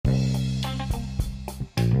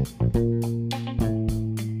But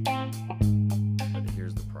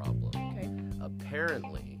here's the problem. Okay.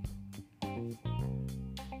 Apparently,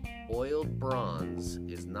 oiled bronze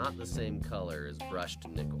is not the same color as brushed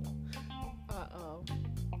nickel. Uh-oh.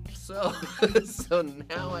 So, so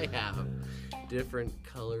now I have different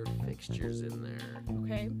color fixtures in there,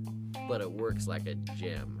 Okay. but it works like a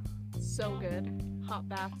gem. So good. Hot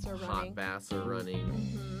baths are running. Hot baths are running.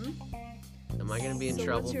 Mm-hmm. Am I going to be in So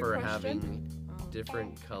trouble what's your for question? having Oh.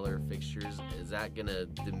 different color fixtures? Is that going to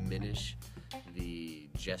diminish the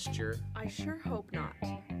gesture? I sure hope not.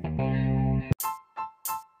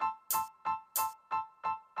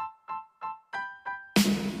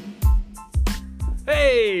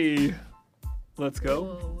 Hey! Let's go.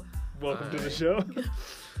 Whoa. Welcome to the Hi. show.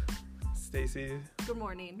 Stacy, Good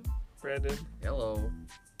morning. Brandon, Hello.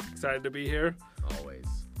 excited to be here. Always.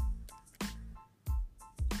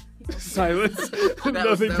 Silence. That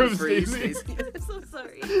Nothing was from for you, Stacy. Stacey. I'm so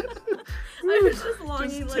sorry. I was just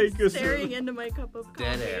longing, Just like take us staring through. into my cup of coffee.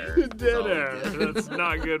 Dead air. Dead That's all air. it did. That's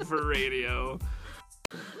not good for radio.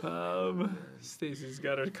 Stacy's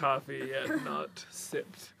got her coffee yet not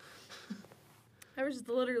sipped. I was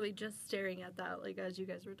literally just staring at that, like, as you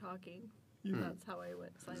guys were talking. That's how I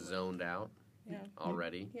went silent. Zoned out Yeah.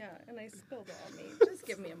 already. Yeah, and I spilled it on me. Just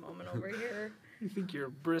give me a moment over here. You think your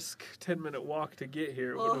brisk 10-minute walk to get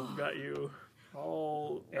here would have Oh. got you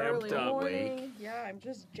all Early amped up? morning. Yeah, I'm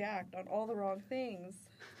just jacked on all the wrong things.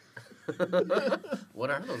 What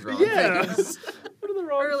are those wrong Yeah. things? What are the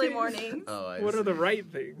wrong Early things? morning. Oh, I What are see. the right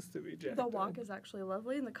things to be jacked The on? walk is actually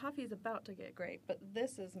lovely, and the coffee is about to get great, but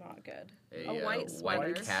this is not good. A white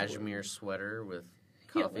sweater. cashmere sweater with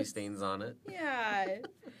coffee Yes. stains on it. Yeah.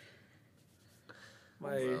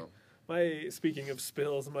 Wow. Speaking of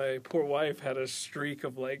spills, my poor wife had a streak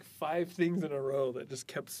of like 5 things in a row that just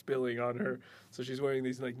kept spilling on her. So she's wearing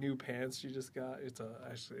these like new pants she just got. It's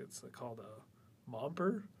called a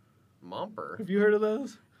momper. Momper. Have you heard of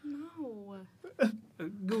those? No.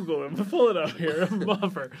 Google them. Pull it up here.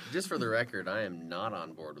 Momper. Just for the record, I am not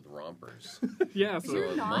on board with rompers. Yeah, so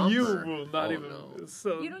You're not? you Momper? will not Oh, even. no.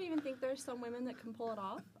 So You don't even think there's some women that can pull it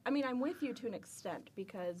off? I mean, I'm with you to an extent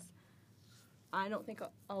because I don't think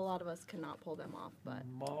a lot of us cannot pull them off, but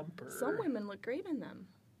momper. some women look great in them.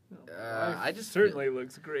 I just certainly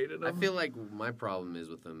looks great in I them. feel like my problem is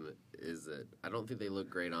with them is that I don't think they look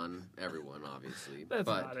great on everyone, obviously. that's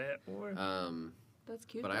but, not it. Or, That's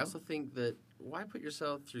cute. But I though. also think that why put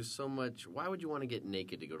yourself through so much? Why would you want to get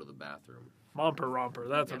naked to go to the bathroom? momper romper.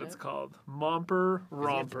 That's Get what it's it? called. Momper 'Cause you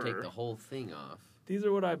have to romper. take the whole thing off. These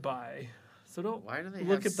are what I buy. So don't Why do they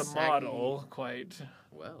look have at the saggy- model quite.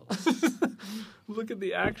 Well, Look at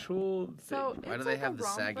the actual thing. So why do it's they like have a the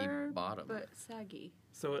saggy romper, bottom? But saggy.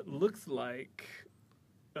 So it looks like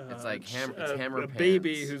It's like it's a hammer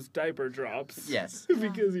baby pants. whose diaper drops. Yes.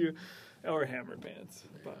 because you or hammer pants.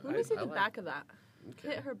 But Let me see I the like- back of that. Okay.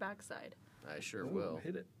 Hit her backside. I sure Ooh, will.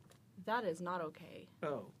 hit it. That is not okay.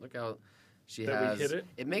 Oh, Look how she That we has. hit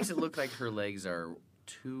it? Makes it look like her legs are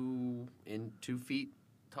 2 feet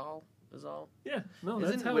tall. Is all. yeah. No,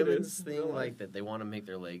 that's Isn't how it women's is. in thing real life. like that? They want to make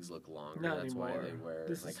their legs look longer. Not That's why they anymore. wear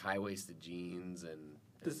This like is- high-waisted jeans and.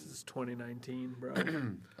 This is 2019, bro.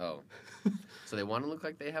 Oh, so they want to look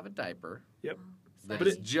like they have a diaper Yep. that But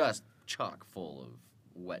is it- just chock full of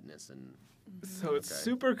wetness and. So it's Okay.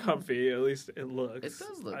 super comfy. At least it looks. It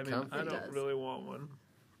does look I mean, comfy. I It don't does. really want one.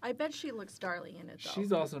 I bet she looks darling in it though.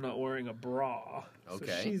 She's also not wearing a bra. Okay.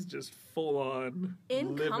 So she's just full on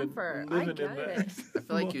In living, comfort. I living get in that. it. I feel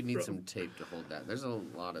like you'd need Bro, some tape to hold that. There's a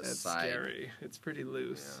lot of That's side. scary. It's pretty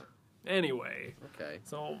loose. Anyway, Okay.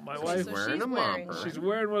 so my So wife, she's wearing a momper. she's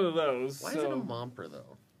wearing one of those. Why so is it a momper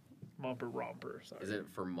though? Momper romper. Sorry. Is it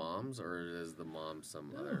for moms or is the mom some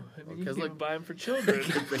No, other? I mean, you Because can like even buy them for children.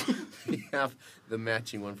 we have the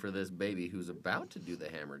matching one for this baby who's about to do the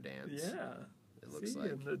hammer dance. yeah. It looks See,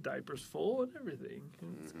 like. and the diaper's full and everything.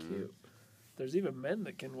 It's Mhm. cute. There's even men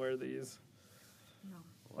that can wear these. No.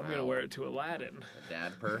 I'm gonna Wow. wear it to Aladdin. A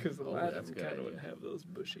dad purr. Because Oh, Aladdin that's a good kind of idea. would have those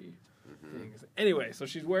bushy Mhm. things. Anyway, so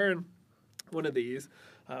she's wearing one of these.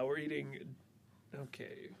 We're eating.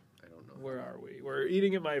 Okay, I don't know. where are we? We're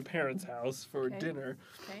eating at my parents' house for Okay. dinner,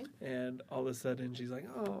 Okay. and all of a sudden she's like,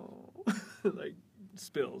 "Oh," like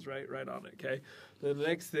spills right on it. Okay, then the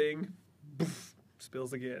next thing, poof,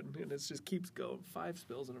 spills again, and it just keeps going. 5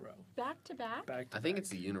 spills in a row, Back to back. back to I think back. it's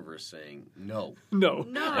the universe saying no. No,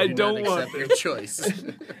 No. I do don't not want accept your this. choice.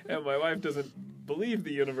 And my wife doesn't believe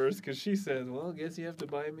the universe because she says, well, I guess you have to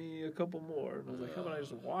buy me a couple more. And I was like, how about I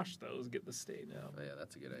just wash those, get the stain out? Oh, yeah,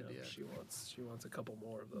 that's a good You know, idea. she wants a couple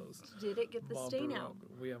more of those. Did it get the Bumper stain out? Romper.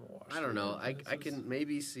 We haven't washed. I don't it know. yet. I can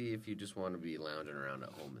maybe see if you just want to be lounging around at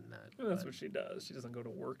home in that. Well, that's but, what she does. She doesn't go to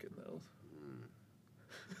work in those.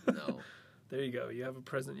 no. There you go. You have a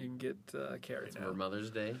present you can get Carrie It's now. for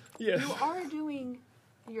Mother's Day. Yes. You are doing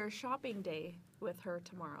your shopping day with her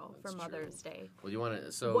tomorrow That's for true. Mother's Day. Well, you want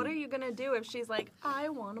to. So What are you going to do if she's like, I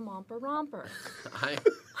want a Momper Romper? I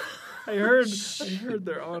I heard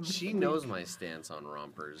they're on. She knows my stance on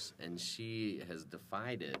rompers, and she has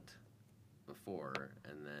defied it before,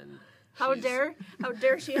 and then How she's dare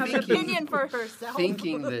she have an Thinking- opinion for herself?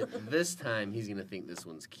 thinking that this time he's gonna think this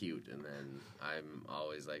one's cute, and then I'm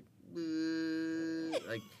always like,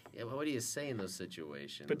 like, yeah, what do you say in those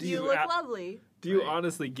situations? But do you you look a- lovely. Do you Right.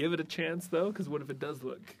 honestly give it a chance though? Because what if it does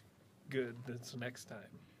look good this next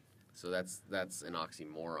time? So that's an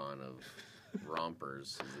oxymoron of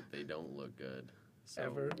rompers, is that they don't look good. So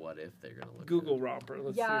Ever. what if they're gonna look Google good? romper.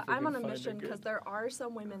 Let's Yeah, see if we I'm can on a find mission good. because there are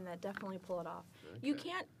some women that definitely pull it off. You Okay.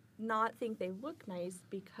 can't not think they look nice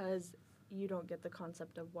because you don't get the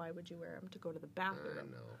concept of why would you wear them to go to the I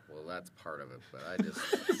bathroom. know. Well, that's part of it, but I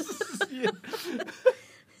just Yeah.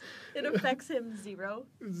 It affects him zero.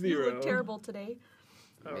 Zero. You look terrible today.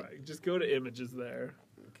 All right, just go to images there.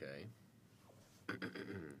 okay.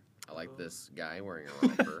 I like this guy wearing a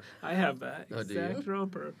romper. I have that Oh, do you? exact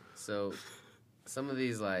romper. So some of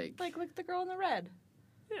these Like, look at the girl in the red.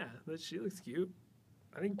 Yeah, she looks cute.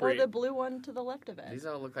 I think Or great. the blue one to the left of it. these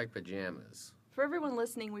all look like pajamas. For everyone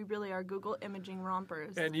listening, we really are Google imaging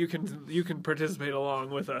rompers. And you can participate along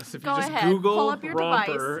with us if Go you just ahead, Google pull up your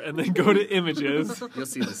romper device. and then go to images. You'll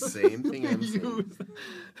see the same thing I'm seeing.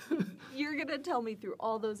 Use- You're going to tell me through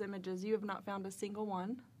all those images you have not found a single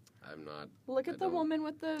one. I'm not. Look I at the don't- woman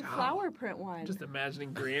with the flower print one. Just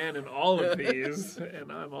imagining Brienne in all of these,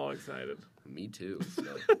 and I'm all excited. Me too.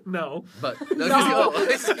 No. No. But No.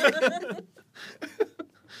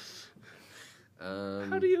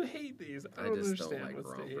 How do you hate these? I I don't just don't understand like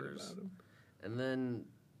what's to hate rompers. about them. And then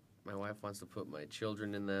my wife wants to put my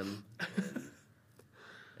children in them.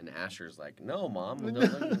 And Asher's like, no, Mom. Don't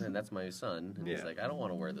look-" And that's my son. And he's Yeah. like, I don't want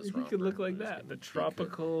to wear this He romper. could look like I'm just that. kidding. The He could.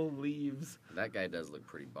 tropical leaves. That guy does look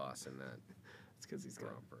pretty boss in that. It's because he's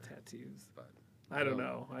got Romper. tattoos. But I don't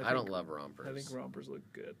know. I don't love rompers. I think rompers look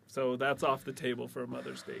good. So that's off the table for a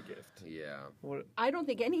Mother's Day gift. Yeah. What? I don't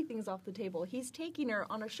think anything's off the table. He's taking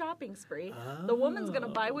her on a shopping spree. The woman's going to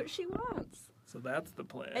buy what she wants. So that's the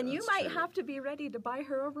plan. And you that's might true. have to be ready to buy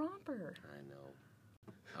her a romper. I know.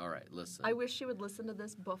 All right, listen. I wish she would listen to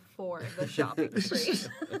this before the shopping spree.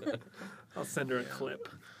 I'll send her a clip.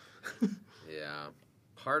 Yeah.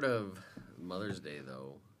 Part of Mother's Day,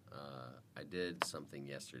 though, I did something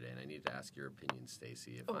yesterday, and I need to ask your opinion,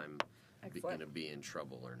 Stacy, if I'm excellent. going to be in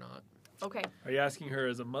trouble or not. Okay. Are you asking her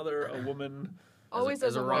as a mother, a woman, Always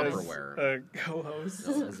as a woman. romper as wearer. a co-host?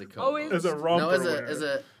 No, as a co-host. Always- As a romper No, wearer.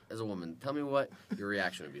 as a woman. Tell me what your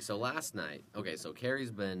reaction would be. So last night, okay, so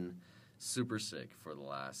Carrie's been super sick for the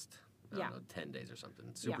last, I Yeah. don't know, 10 days or something.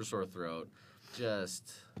 Super Yeah. sore throat,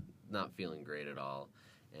 just not feeling great at all.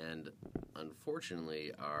 And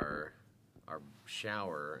unfortunately, our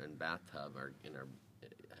shower and bathtub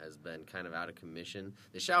has been kind of out of commission.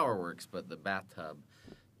 The shower works, but the bathtub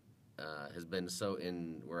has been so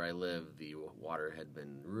in where I live, the water had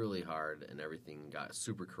been really hard and everything got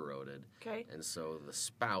super corroded. Okay. And so the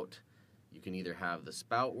spout, you can either have the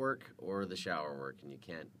spout work or the shower work, and you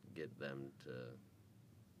can't get them to,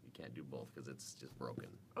 you can't do both because it's just broken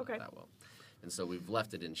Okay. that well. And so we've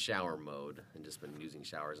left it in shower mode and just been using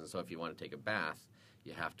showers. And so if you want to take a bath,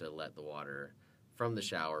 you have to let the water from the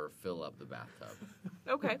shower fill up the bathtub,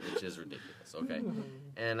 Okay. which is ridiculous. Okay.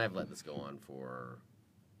 And I've let this go on for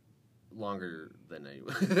longer than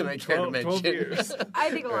I care to 12 mention. years. I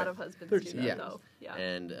think a lot of husbands do 13 that, years. though. Yeah.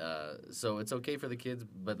 And so it's okay for the kids,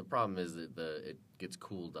 but the problem is that it gets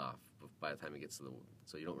cooled off by the time it gets to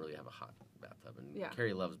so you don't really have a hot bathtub. And Yeah.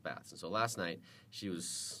 Carrie loves baths, and so last night she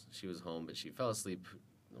was home, but she fell asleep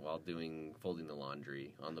while folding the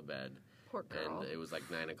laundry on the bed, Poor girl. and it was like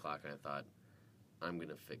 9 o'clock, and I thought, I'm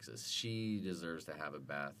gonna fix this. She deserves to have a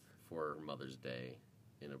bath for Mother's Day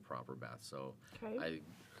in a proper bath. So Okay. I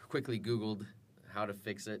quickly Googled how to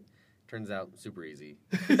fix it. Turns out super easy.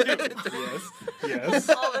 Yes. Yes.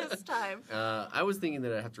 All this time. I was thinking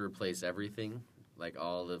that I'd have to replace everything, like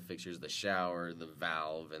all the fixtures, the shower, the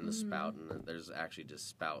valve, and the spout, and there's actually just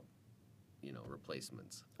spout,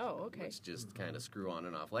 replacements, Oh, okay. which just kind of screw on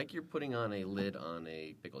and off, like you're putting on a lid on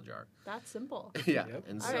a pickle jar. That's simple. Yeah, Yep.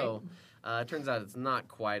 and All so it turns out it's not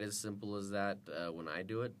quite as simple as that when I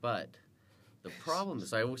do it, but The problem is,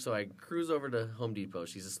 so I cruise over to Home Depot.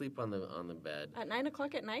 She's asleep on the bed At 9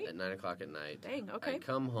 o'clock at night? at 9 o'clock at night. Dang, I okay.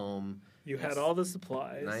 come home You had all the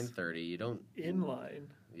supplies 9:30. You don't in line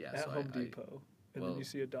yeah. at So Home I Depot, and well, then you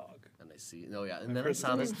see a dog. and I see and I've then I heard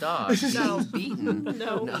saw this stories. dog No. being beaten.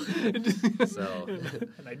 No. So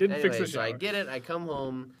And I didn't anyway, fix the so I shower. get it. I come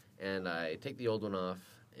home and I take the old one off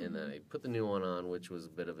and I put the new one on, which was a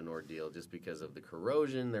bit of an ordeal just because of the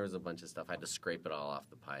corrosion. There was a bunch of stuff. I had to scrape it all off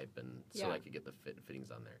the pipe and so Yeah. I could get the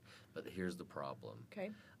fittings on there. But here's the problem.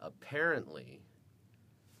 Okay. Apparently,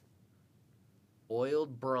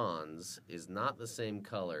 oiled bronze is not the same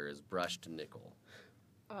color as brushed nickel.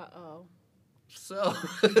 Uh-oh. So,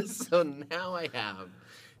 so now I have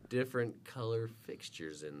different color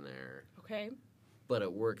fixtures in there, Okay. but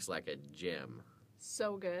it works like a gem.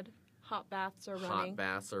 So good. Hot baths are running. Hot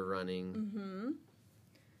baths are running. Mm-hmm.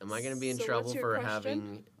 Am I going to be in So trouble what's your for question?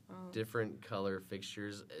 having Oh. different color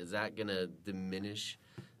fixtures? Is that going to diminish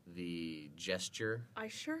the gesture? I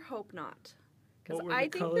sure hope not. Because What were I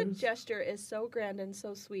the think colors? the gesture is so grand and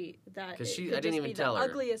so sweet that Because it I could didn't just even be tell the her.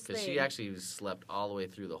 ugliest Because thing. she actually slept all the way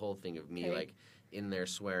through the whole thing of me, Okay. like in there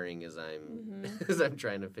swearing as I'm Mm-hmm. as I'm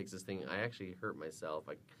trying to fix this thing. I actually hurt myself,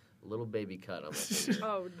 like a little baby cut on my finger.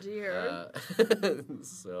 Oh dear.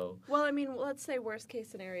 So Well, I mean, let's say worst case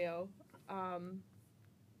scenario.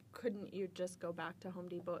 Couldn't you just go back to Home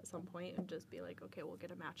Depot at some point and just be like, okay, we'll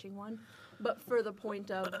get a matching one? But for the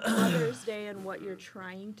point of Mother's Day and what you're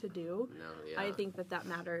trying to do, no, yeah. I think that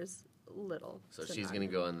matters little. So to she's none. gonna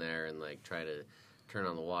go in there and like try to turn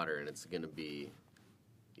on the water, and it's gonna be,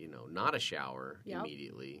 not a shower Yep.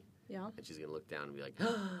 immediately, Yeah. and she's gonna look down and be like,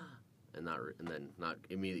 and then not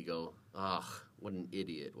immediately go, ugh, what an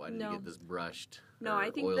idiot! Why did No. you get this brushed? No, or I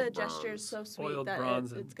think oiled the bronze gesture is so sweet Oiled that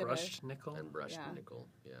bronze it's and gonna. brushed nickel. and brushed Yeah. nickel.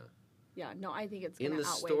 Yeah. Yeah. No, I think it's In gonna the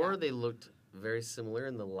outweigh store, that. they looked very similar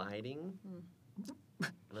in the lighting. Hmm.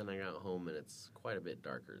 And then I got home, and it's quite a bit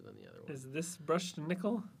darker than the other one. Is this brushed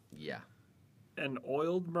nickel Yeah, and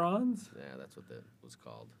oiled bronze? yeah, that's what that was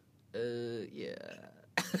called. Yeah.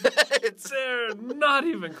 it's They're not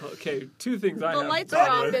even close. Okay, two things I The have. lights are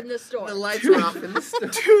problem off with. in the store. the lights are off in the store.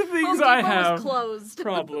 Two Home things Depot I is have closed.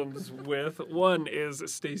 problems with. One is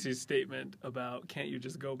Stacy's statement about can't you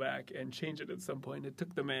just go back and change it at some point? It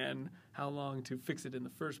took the man how long to fix it in the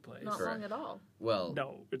first place? Not Correct. long at all. Well,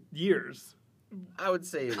 No, years. I would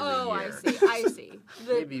say it was Oh, a I year. see. I see.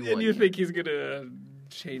 Maybe And one you year. think he's gonna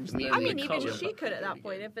change that? I I the mean, even color. she could at that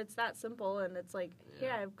point Again. if it's that simple and it's like, Yeah.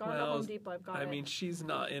 yeah, I've gone to Well, Home Depot, I've got I it. mean, she's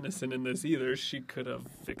not innocent in this either. She could have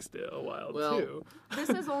fixed it a while Well, too. This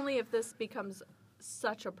is only if this becomes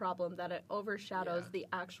such a problem that it overshadows Yeah. the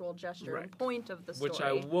actual gesture and Right. point of the story. Which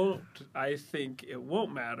I won't. I think it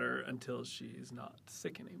won't matter until she's not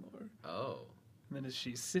sick anymore. Oh. And then as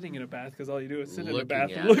she's sitting in a bath, because all you do is sit in a Looking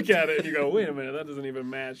bath at and look it. at it, and you go, "Wait a minute, that doesn't even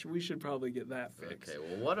match. We should probably get that fixed." Okay.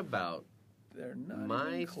 Well, what about They're not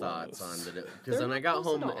my even thoughts on close. the? Because They're when I not got close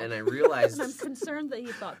home at all. and I realized And I'm concerned that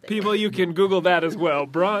you thought that. People, you can Google that as well.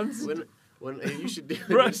 Bronze. when you should do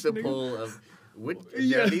Brush the nickel. poll of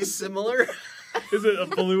Yeah. are these similar? Is it a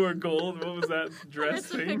blue or gold? What was that dress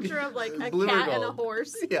It's a thing? picture of like a Blue or cat and a gold?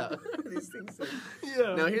 horse. yeah. These things.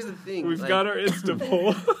 Yeah. Now here's the thing. We've like, got our Insta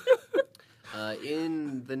poll.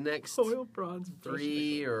 in the next Oil bronze. brush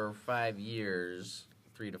 3 or 5 years,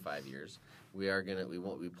 3 to 5 years, we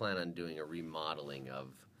plan on doing a remodeling of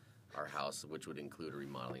our house, which would include a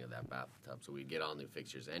remodeling of that bathtub. So we get all new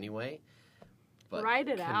fixtures anyway. But Write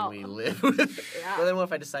it can out. we live with? Yeah. Well, then what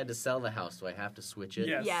if I decide to sell the house? Do I have to switch it?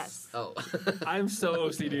 Yes. Yes. Oh. I'm so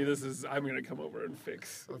OCD. I'm gonna come over and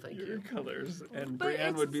fix Oh, thank your you. colors, and But Brienne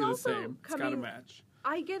it's would be the also same. It's gotta coming- match.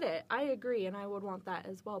 I get it. I agree, and I would want that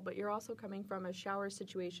as well. But you're also coming from a shower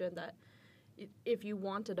situation that if you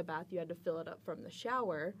wanted a bath, you had to fill it up from the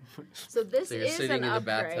shower. So this So you're is sitting an in the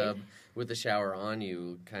upgrade. bathtub with the shower on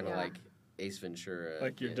you, kind of Yeah. like Ace Ventura.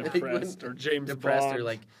 Like you're you know, depressed or James depressed, Bond. or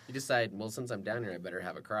like you decide, well, since I'm down here, I better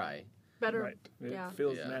have a cry. Better. Right. It Yeah.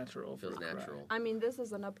 feels Yeah. natural. Feels for a cry. natural. I mean, this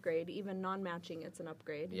is an upgrade. Even non-matching, it's an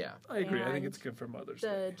upgrade. Yeah. I agree. I think And it's good for Mother's The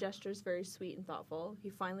Day. gesture's very sweet and thoughtful. He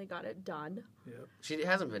finally got it done. Yep. She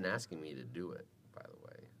hasn't been asking me to do it, by the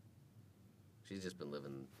way. She's just been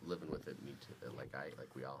living with it, me too,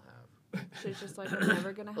 like we all have. She's just like, I'm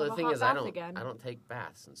never gonna have Well, the a thing hot is, bath I again. don't take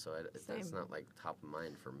baths, and so that's Same. not like top of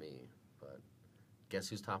mind for me. But guess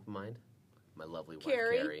who's top of mind? My lovely wife,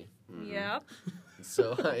 Carrie. Carrie. Mhm. Yep.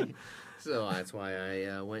 So that's why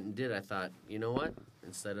I went and did. I thought, you know what?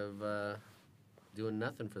 Instead of doing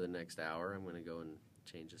nothing for the next hour, I'm going to go and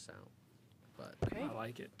change this out. But Okay. I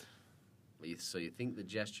like it. so you think the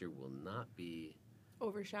gesture will not be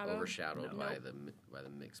Overshadowed? by Nope. the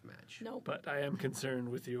mix match. Nope. But I am concerned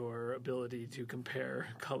with your ability to compare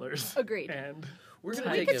colors. Agreed. And We're We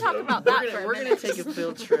gonna take could a, talk about we're that gonna, for a We're gonna minute. take a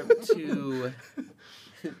field trip to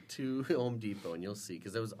to Home Depot, and you'll see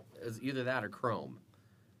because it was either that or Chrome.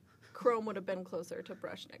 Chrome would have been closer to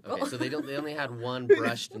brushed nickel. Okay, so they only had one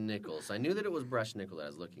brushed nickel. So I knew that it was brushed nickel that I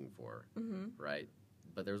was looking for, right?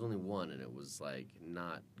 But there was only one, and it was like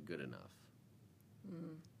not good enough.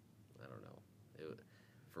 I don't know.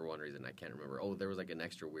 For one reason, I can't remember. Oh, there was like an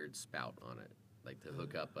extra weird spout on it, like to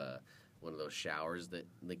hook up one of those showers that,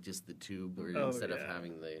 like, just the tube, where instead of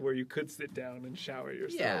having the where you could sit down and shower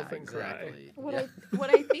yourself and exactly. What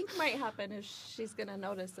I think might happen is she's gonna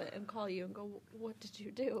notice it and call you and go, "What did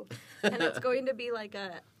you do?" And it's going to be like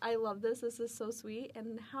 "I love this. This is so sweet."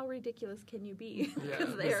 And how ridiculous can you be?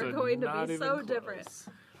 Because they are going to be so different.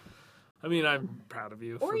 I mean, I'm proud of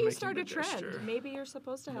you. Or for you making start the a trend. gesture. Maybe you're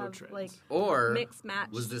supposed to have trends. like Or mix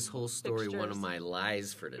match. was this whole story one of fixtures. my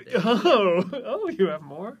lies for today? Oh, you have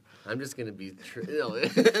more? I'm just gonna be.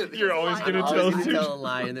 You're always lying. going to I'm tell always gonna us. tell a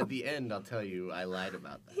lie, and at the end, I'll tell you I lied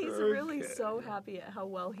about that. He's really so happy at how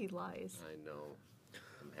well he lies. I know.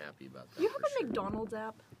 I'm happy about that. You have for a sure. McDonald's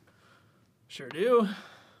app? Sure do.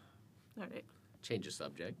 All right. Change the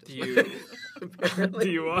subject. Do you? Do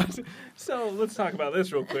you want? So let's talk about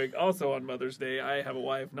this real quick. Also on Mother's Day, I have a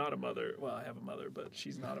wife, not a mother. Well, I have a mother, but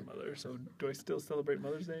she's not a mother. So do I still celebrate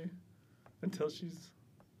Mother's Day until she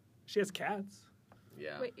has cats?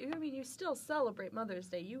 Yeah. Wait, I mean, you still celebrate Mother's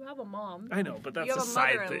Day. You have a mom. I know, but that's You a have a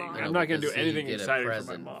side thing. mother-in-law. I know, I'm not going to because do anything he get exciting a for my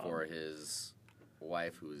present mom. for his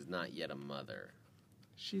wife, who is not yet a mother.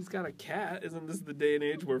 She's got a cat. Isn't this the day and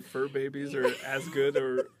age where fur babies are as good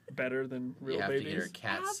or better than real You have babies? to get her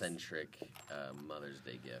cat-centric Mother's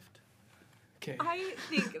Day gift. Okay. I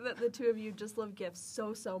think that the two of you just love gifts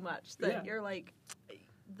so much that Yeah. you're like,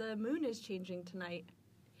 the moon is changing tonight.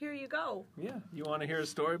 Here you go. Yeah. You want to hear a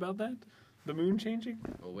story about that? The moon changing?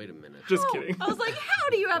 Oh, wait a minute. Just Oh, kidding. I was like, how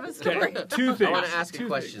do you have a story? Okay. Two things. I want to ask Two a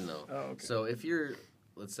question, things. though. Oh, okay. So if you're,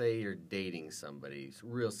 let's say you're dating somebody, it's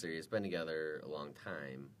real serious, been together a long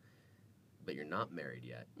time, but you're not married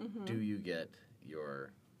yet, do you get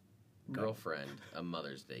your girlfriend a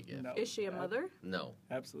Mother's Day gift? No. Is she a mother? No.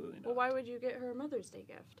 Absolutely not. Well, why would you get her a Mother's Day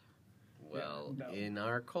gift? Well, no. in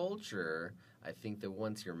our culture, I think that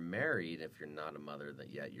once you're married, if you're not a mother that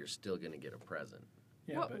yet, you're still going to get a present.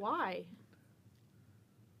 Yeah, What? but Why?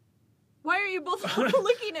 Why are you both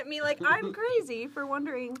looking at me like I'm crazy for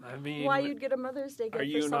wondering I mean, why you'd get a Mother's Day gift are for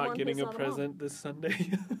you someone not getting who's a not mom? present this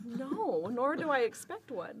Sunday? No, nor do I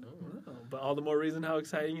expect one. Oh, but all the more reason how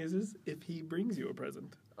exciting is if he brings you a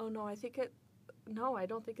present. Oh no, I think it. No, I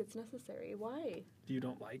don't think it's necessary. Why? You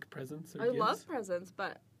don't like presents or I gifts? love presents,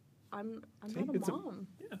 but I'm See, not a it's a- mom.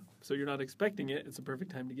 Yeah. So you're not expecting it. It's a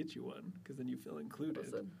perfect time to get you one because then you feel included.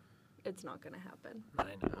 Listen, it's not gonna happen. I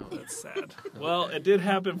know, that's sad. Well, it did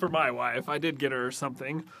happen for my wife. I did get her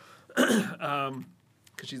something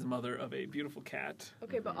because she's the mother of a beautiful cat.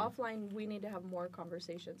 Okay, but offline, we need to have more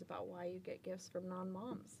conversations about why you get gifts from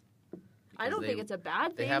non-moms. I don't think it's a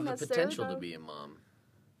bad They thing. have the that they're potential the- to be a mom.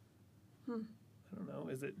 I don't know.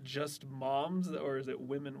 Is it just moms or is it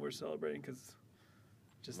women we're celebrating? Because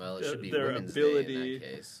just Well, it should be their Women's ability, Day in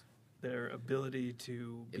that case. their ability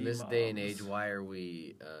to In be this day and age, moms. why are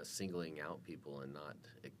we singling out people and not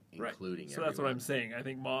including So that's what I'm everyone? saying. I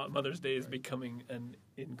think Mother's Day is becoming an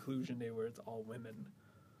inclusion day where it's all women.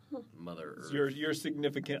 Mother It's Earth. your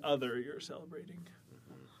significant other you're celebrating.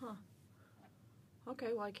 Okay,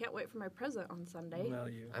 well, I can't wait for my present on Sunday. Well,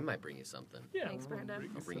 you. I might bring you something. Yeah, Thanks, we'll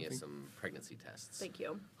Brandon. I'll bring you something. some pregnancy tests. Thank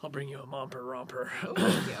you. I'll bring you a momper romper. Oh,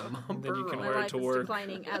 thank you. And then you can My wear it life to is work.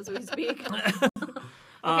 declining as we speak. Um,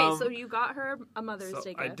 Okay, so you got her a Mother's So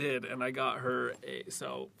Day I gift. did, and I got her a.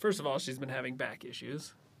 So first of all, she's been having back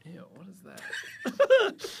issues. Ew, what is that?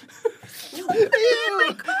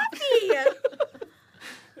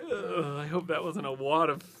 Ugh, I hope that wasn't a wad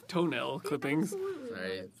of toenail clippings.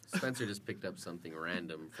 Sorry, Spencer just picked up something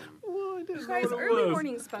random from. Well, I didn't know Guys, what it early was.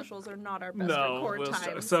 morning specials are not our best No, record we'll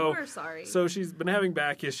times. so- We're sorry. So she's been having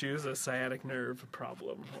back issues, a sciatic nerve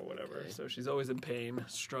problem or whatever. Okay. So she's always in pain,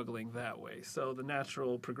 struggling that way. So the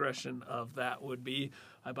natural progression of that would be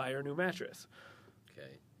I buy her a new mattress.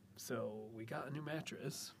 Okay. So we got a new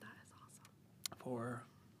mattress that is awesome. for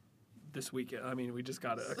this weekend. I mean, we just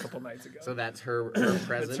got it a couple nights ago. So that's her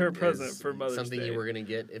present. her present is for Mother's something Day. you were gonna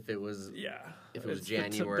get if it was. yeah. If it was It's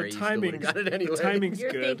January, you the still timing, would've got it anyway. The timing's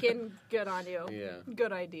You're good. thinking, good on you. Yeah.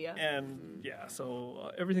 Good idea. And yeah,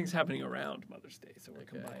 so everything's happening around Mother's Day, so we're Okay.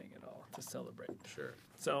 combining it all to celebrate. Sure.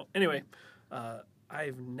 So anyway,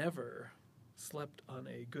 I've never slept on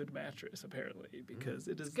a good mattress, apparently, because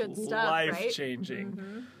it is good stuff, right? life-changing.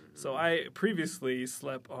 Mm-hmm. So I previously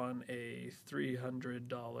slept on a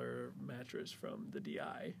 $300 mattress from the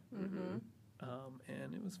DI, Mm-hmm.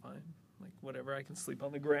 and it was fine. Like, whatever, I can sleep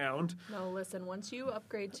on the ground. No, listen, once you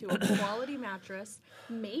upgrade to a quality mattress,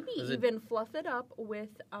 maybe Is it- even fluff it up with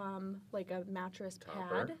like a mattress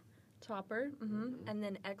Topper. pad, topper, and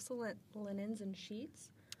then excellent linens and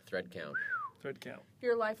sheets, Thread count. Thread count.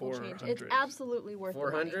 your life will change. It's 400. absolutely worth the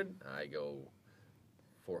money. 400? I go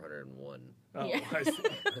 401. Oh, Yeah. I see.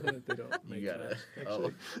 They don't make You gotta. that,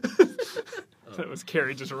 Oh. actually. That was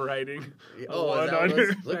Carrie just writing. Oh, one is that on what it was?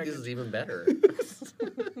 her Look, package. this is even better.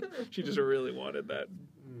 She just really wanted that.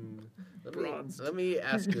 Bronzed. Let me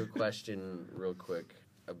ask you a question real quick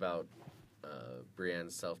about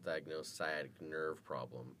Brianne's self-diagnosed sciatic nerve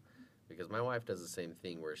problem. Because my wife does the same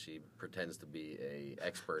thing where she pretends to be a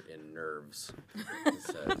expert in nerves. And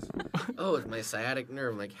says, "Oh, it's my sciatic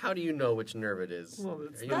nerve." I'm like, how do you know which nerve it is? Well, Are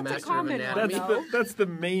that's- you That's a master of common one, anatomy? though. That's the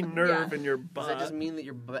main nerve Yeah. in your Does butt. that just mean that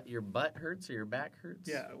your butt hurts or your back hurts?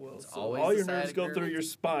 Yeah, well, It's so always all the your nerves sciatic go nerve? through your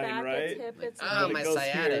spine, Back, right? it's hip, it's oh, And my it goes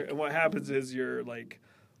sciatic. here, and what happens is your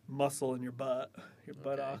muscle in your butt, your Okay.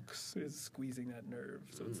 buttocks is squeezing that nerve,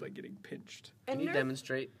 so it's like getting pinched. Can And you nerve-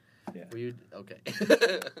 demonstrate? Yeah. Will you? Okay.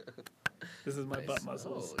 This is my Nice. butt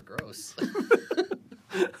muscles. Oh, gross.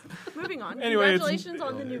 Moving on. Anyway, it's- Congratulations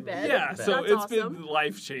on the new bed. Yeah, so That's it's awesome. been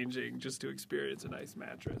life changing just to experience a nice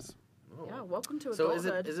mattress. Oh. Yeah, welcome to So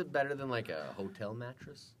adulthood. is it better than like a hotel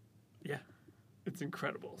mattress? Yeah, it's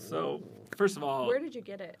incredible. So first of all, Where did you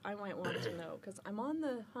get it? I might want to know because I'm on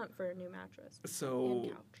the hunt for a new mattress and so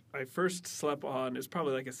couch. I first slept on it's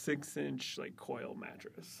probably like a 6-inch like coil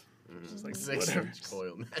mattress. Just like 6 whatever. inch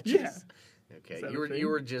coil mattress. Yeah. Okay, Is that you a were thing?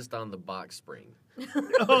 were just on the box spring.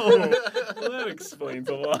 Oh, well, that explains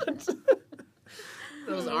a lot.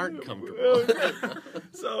 Those aren't comfortable. Okay.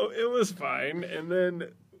 So it was fine, and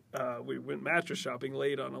then we went mattress shopping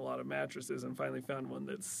late on a lot of mattresses, and finally found one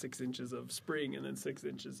that's 6 inches of spring and then 6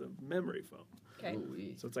 inches of memory foam. Okay.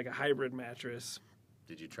 Ooh-wee. So it's like a hybrid mattress.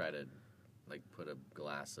 Did you try to like put a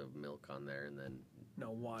glass of milk on there and then? No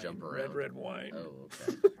wine, Jump red around. wine, Oh,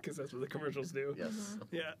 okay. because that's what the commercials do. Yes.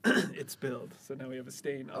 Yeah, it spilled, so now we have a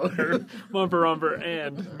stain on her bumper umber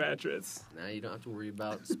and mattress. Now you don't have to worry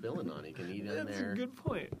about spilling on it. You can eat in That's there. a good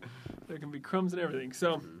point. There can be crumbs and everything.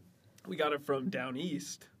 So we got it from down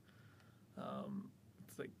east.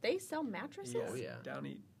 It's like They sell mattresses? yes, Oh, yeah. down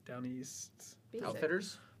east. Basic.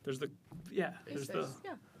 Outfitters. There's the there's the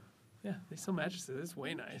Yeah. yeah, they sell mattresses. It's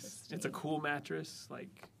way nice. It's a Interesting. cool mattress, like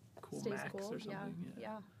Cool Stays Max cool. or something.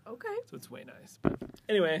 Yeah. Okay. So it's way nice. But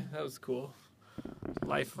anyway, that was cool.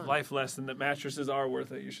 Life lesson that mattresses are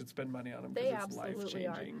worth it. You should spend money on them They because it's life absolutely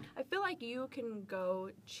are. changing. I feel like you can go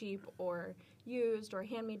cheap or used or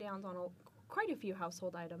hand-me-downs on quite a few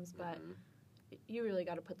household items, but you really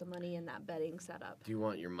got to put the money in that bedding setup. Do you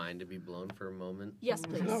want your mind to be blown for a moment? Yes,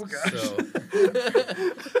 please. Oh gosh.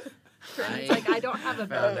 So It's like I don't have a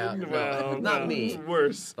found bed. out. No, Well, not no, me. it's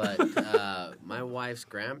worse. But my wife's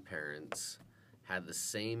grandparents had the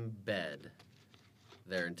same bed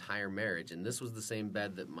their entire marriage, and this was the same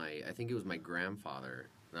bed that I think it was my grandfather,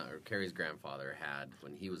 or Carrie's grandfather, had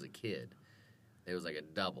when he was a kid. It was like a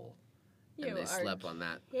double, You and they are slept on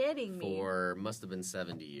that kidding me. for must have been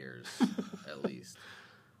 70 years at least.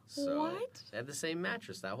 So What? They had the same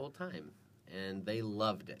mattress that whole time, and they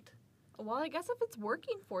loved it. Well, I guess if it's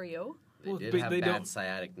working for you. They Well, did but have they bad don't-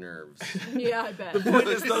 sciatic nerves. Yeah, I bet. The point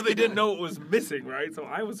is, though, they didn't know it was missing, right? So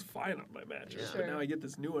I was fine on my mattress. Yeah. But Sure. now I get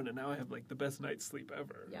this new one, and now I have, like, the best night's sleep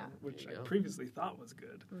ever. Yeah. Which There you I go. previously thought was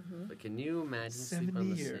good. But can you imagine sleeping on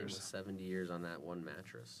 70 the same years. 70 years on that one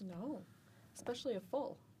mattress? No, especially a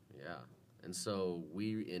full. Yeah. And so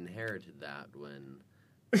we inherited that when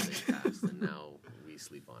they passed, and now we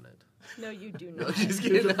sleep on it. No, you do No, not. just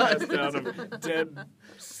Kids kidding. are passed down of dead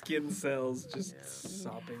skin cells just Yeah.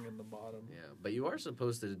 sopping in the bottom. Yeah, but you are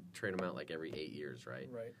supposed to trade them out like every 8 years, right?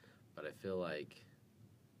 Right. But I feel like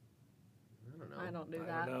I don't know. I don't do I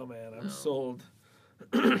that. don't know, man. I'm No. sold.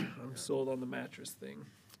 I'm sold on the mattress thing.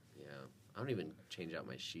 Yeah, I don't even change out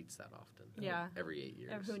my sheets that often. Yeah. Every 8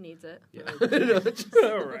 years. Who needs it? Yeah.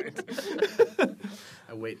 All right.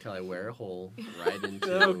 I wait till I wear a hole right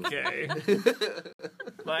into. Okay.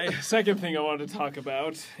 My second thing I want to talk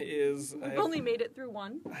about is We've only made it through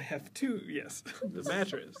one. I have two. Yes, the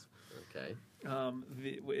mattress. Okay.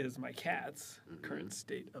 Is my cat's current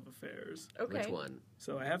state of affairs. Okay. Which one?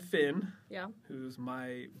 So I have Finn, Yeah. who's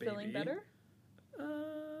my baby. Feeling better?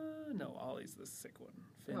 No, Ollie's the sick one.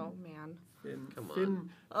 Finn. Oh man. Finn. Come on. Finn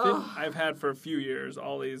Ugh. I've had for a few years.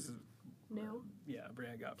 Ollie's, No. yeah,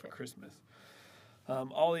 Brianna got for Okay. Christmas.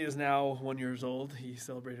 Ollie is now 1 year old. He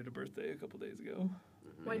celebrated a birthday a couple days ago.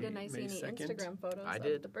 Why didn't I see May any 2nd. Instagram photos I of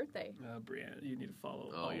did. the birthday? Brianne, you need to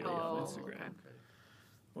follow Oh, Ollie you on know. Instagram. Okay.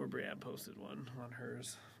 Or Brianne posted one on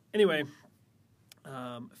hers. Anyway,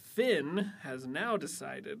 Finn has now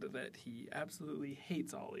decided that he absolutely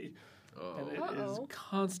hates Ollie. Oh. And it is Uh-oh.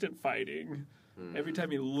 constant fighting. Hmm. Every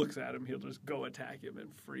time he looks at him, he'll just go attack him and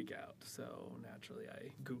freak out. So naturally,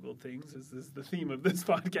 I Googled things. This is the theme of this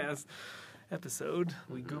podcast episode.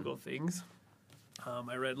 We Google things.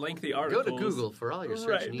 I read lengthy Go articles. to Google for all your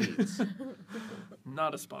search Right. needs.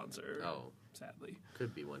 Not a sponsor, Oh, sadly.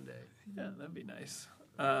 could be one day. Yeah, that'd be nice.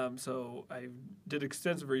 So I did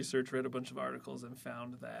extensive research, read a bunch of articles, and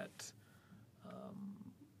found that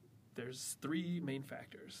there's 3 main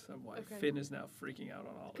factors of why Okay. Finn is now freaking out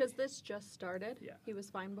on Ollie. Because this just started. Yeah. He was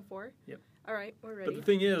fine before. Yep. All right, we're But ready. the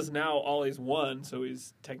thing is, now Ollie's 1, so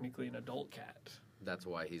he's technically an adult cat. That's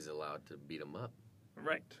why he's allowed to beat him up.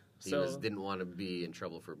 Right. He So, didn't want to be in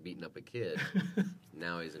trouble for beating up a kid.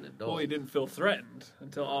 Now he's an adult. well, he didn't feel threatened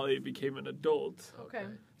until Ollie became an adult. Okay.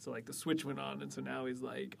 So, like, the switch went on, and so now he's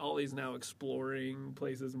like, Ollie's now exploring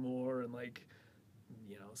places more and, like,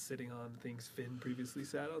 you know, sitting on things Finn previously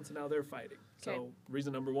sat on, so now they're fighting. Okay. So,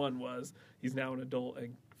 reason number 1 was he's now an adult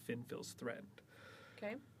and Finn feels threatened.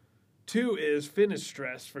 Okay. 2 is Finn is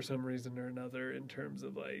stressed for some reason or another in terms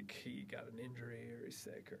of, like, he got an injury or he's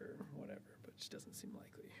sick or whatever, but it just doesn't seem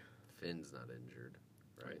likely. Finn's not injured,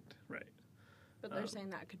 right? Right. But they're saying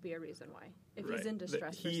that could be a reason why. If Right. he's in That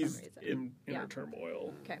distress for he's some reason. in inner Yeah.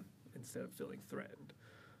 turmoil Okay. instead of feeling threatened.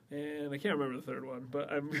 And I can't remember the third one,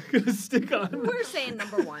 but I'm going to stick on. We're saying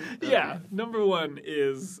number 1. Yeah, number 1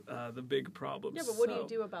 is the big problem. Yeah, but what do So- you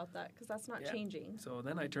do about that? Because that's not Yeah. changing. So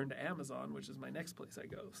then I turned to Amazon, which is my next place I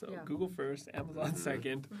go. So Yeah. Google first, Amazon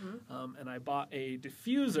second, Mm-hmm. and I bought a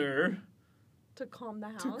diffuser To calm the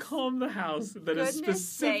house. to calm the house that is Goodness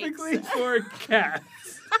specifically sakes. for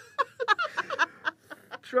cats.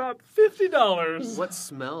 Dropped $50. What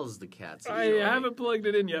smells the cats I enjoy? haven't plugged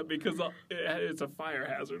it in yet because it's a fire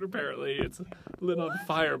hazard. Apparently, it's lit on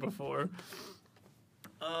fire before.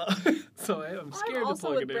 So I'm scared I'm to also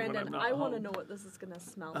plug with it in when I'm Brandon. not I want to home. know what this is going to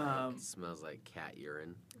smell like. It smells like cat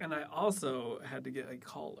urine. And I also had to get a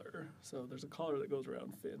collar. So there's a collar that goes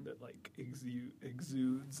around Finn that like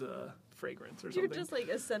exudes fragrance or You're something. just like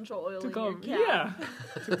essential oil to in calm, your cat.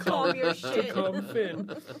 yeah, to Calm your to shit. calm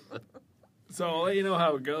Finn. So I'll let you know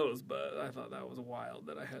how it goes, but I thought that was wild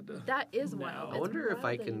that I had to. That is Now. wild. I It's wonder if I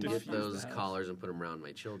wild that can you get love that. those the house. collars and put them around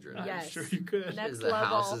my children. I'm Yes. sure you could. Next the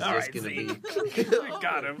house level. is All just right, going to see? be...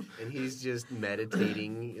 Got him. And he's just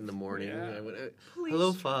meditating in the morning. Yeah. I went, Please.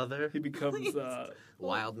 hello, Father. He becomes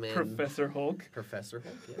Wild man. Professor Hulk. Professor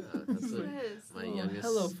Hulk? Yeah. That's it. Yes. My Oh, youngest...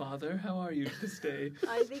 hello, Father. How are you this day?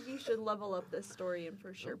 I think you should level up this story and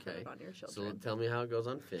for sure put Okay. it on your So children. tell me how it goes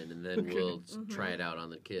on Finn, and then Okay. we'll try it out on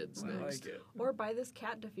the kids I next. like it. Or buy this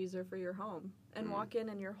cat diffuser for your home and walk in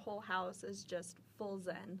and your whole house is just full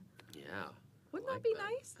zen. Yeah. Wouldn't I like that be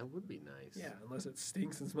nice? That would be nice. Yeah, unless it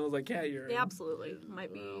stinks and smells like cat urine. Yeah, absolutely.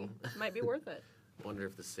 Might Well. be worth it. Wonder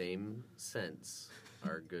if the same scents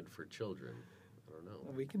are good for children. I don't know.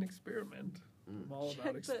 Well, we can experiment. I'm all Check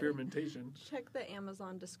about the- experimentation. Check the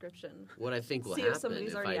Amazon description. What I think will See if happen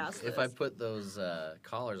somebody's already asked if I this. put those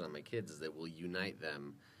collars on my kids is that we'll unite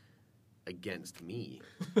them against me.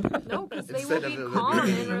 No, because they Instead will of be them calm being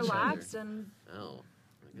and each other. relaxed and Oh,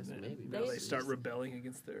 I guess And maybe. now They- they start rebelling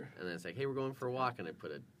against their. And then it's like, hey, we're going for a walk, and I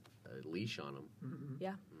put a leash on them.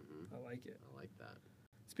 yeah. I like it. I like that.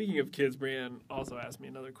 Speaking of kids, Brianne also asked me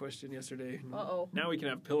another question yesterday. Uh-oh. Now we can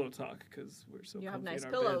have pillow talk because we're so You have comfy nice in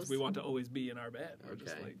our pillows. beds. We want to always be in our bed. We're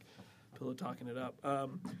just Okay. like pillow talking it up.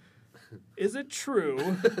 Is it true?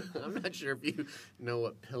 I'm not sure if you know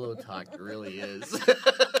what pillow talk really is.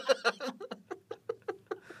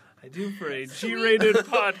 I do for a G-rated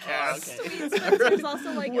podcast. Sweet Spencer's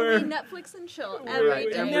also like, Where- we Netflix and chill Where every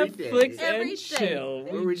we day. every day. Netflix Every and day. chill.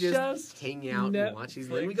 Where we just hang out and watch these,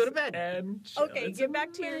 then we go to bed. And chill. Okay, It's get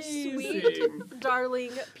back to your sweet, amazing.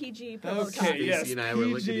 darling PG pillow Okay, talk. Stacey yes, and I were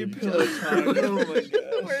looking PG at each pillow other. talk. Oh my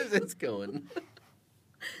god. Where's this going?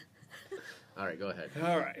 All right, go ahead.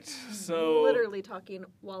 All right, so Literally talking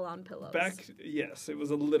while on pillows. yes, it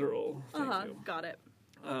was a literal. Thank you. Got it.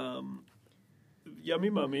 Yummy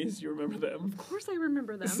Mummies, you remember them? Of course I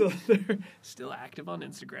remember them. So they're still active on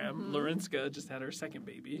Instagram. Lorenska just had her second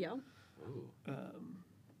baby. yeah. Ooh.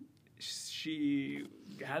 She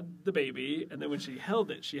had the baby, and then when she held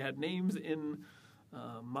it, she had names in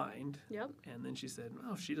mind. Yep. And then she said,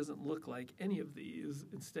 "Oh, she doesn't look like any of these.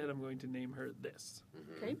 Instead, I'm going to name her this."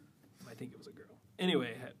 Okay. I think it was a girl.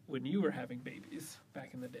 Anyway, when you were having babies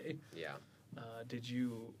back in the day, Yeah. did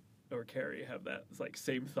you or Carrie have that like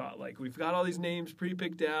same thought. Like, we've got all these names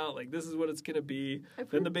pre-picked out. Like, this is what it's gonna be.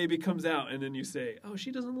 Then the baby comes out, and then you say, "Oh,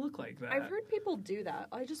 she doesn't look like that." I've heard people do that.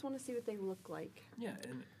 I just want to see what they look like. Yeah,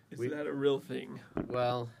 and is that a real thing?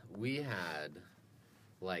 Well, we had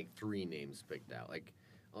like 3 names picked out. Like,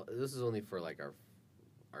 this is only for like our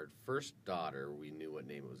first daughter. We knew what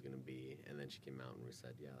name it was gonna be, and then she came out, and we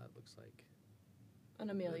said, "Yeah, that looks like An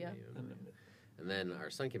Amelia. And then our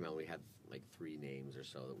son came out. We had like 3 names or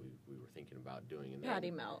so that we were thinking about doing. And Patty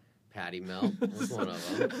Melt. Patty Melt was one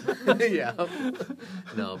of them. Yeah.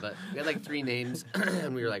 No, but we had like 3 names,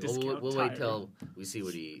 and we were like, "Well, we'll wait till we see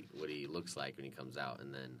what he looks like when he comes out,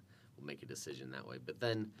 and then we'll make a decision that way." But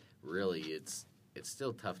then, really, it's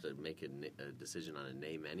still tough to make a decision on a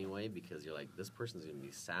name anyway, because you're like, this person's going to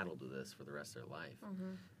be saddled with this for the rest of their life,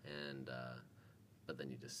 and. But then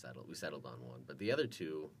you just settled. We settled on one. But the other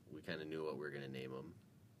 2, we kind of knew what we were going to name them.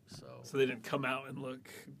 So they didn't come out and look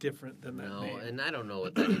different than that name. No, and I don't know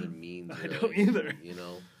what that even means. I don't either. You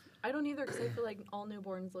know? I don't either, because I feel like all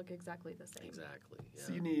newborns look exactly the same. Exactly. Yeah.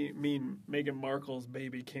 So you mean Meghan Markle's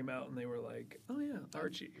baby came out and they were like, "Oh yeah,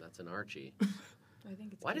 Archie." That's an Archie. I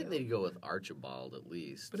think it's Why cute. didn't they go with Archibald at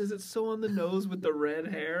least? But is it so on the nose with the red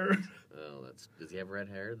hair? Oh, does he have red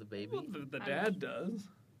hair, the baby? Well, the dad does.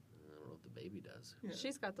 I don't know if the baby does. Yeah.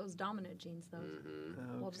 She's got those dominant genes, though.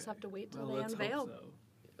 Mm-hmm. We'll just have to wait till they let's unveil.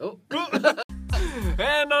 hope so. Oh.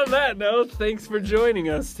 And on that note, thanks for joining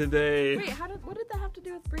us today. Wait, what did that have to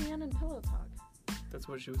do with Brienne and Pillow Talk? That's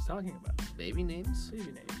what she was talking about. Baby names?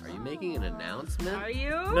 Baby names. Are you making an announcement? Are you?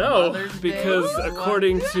 No, Mother's because Day?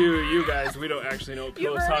 according to you guys, we don't actually know what You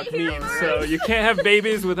pillow heard talk it here means, first. so you can't have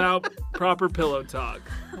babies without proper pillow talk.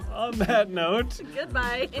 On that note,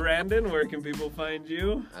 Goodbye. Brandon, where can people find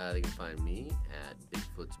you? They can find me at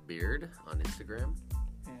Bigfoot's Beard on Instagram.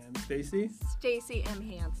 And Stacy Stacy M.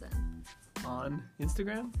 Hansen. on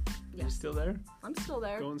Instagram. You Yes. still there? I'm still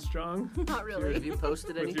there. Going strong Not really. Have you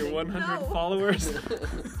posted with anything? your 100 No. followers?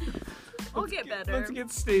 I'll get better. Let's get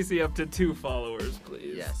Stacy up to 2 followers,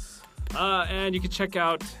 please. Yes. And you can check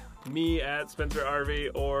out me at Spencer RV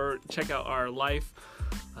or check out our Life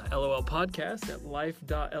LOL podcast at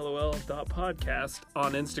life.lol.podcast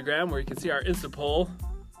on Instagram, where you can see our Insta poll.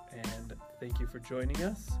 And thank you for joining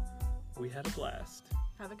us. We had a blast.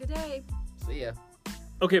 Have a good day. See ya.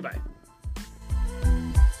 Okay, bye.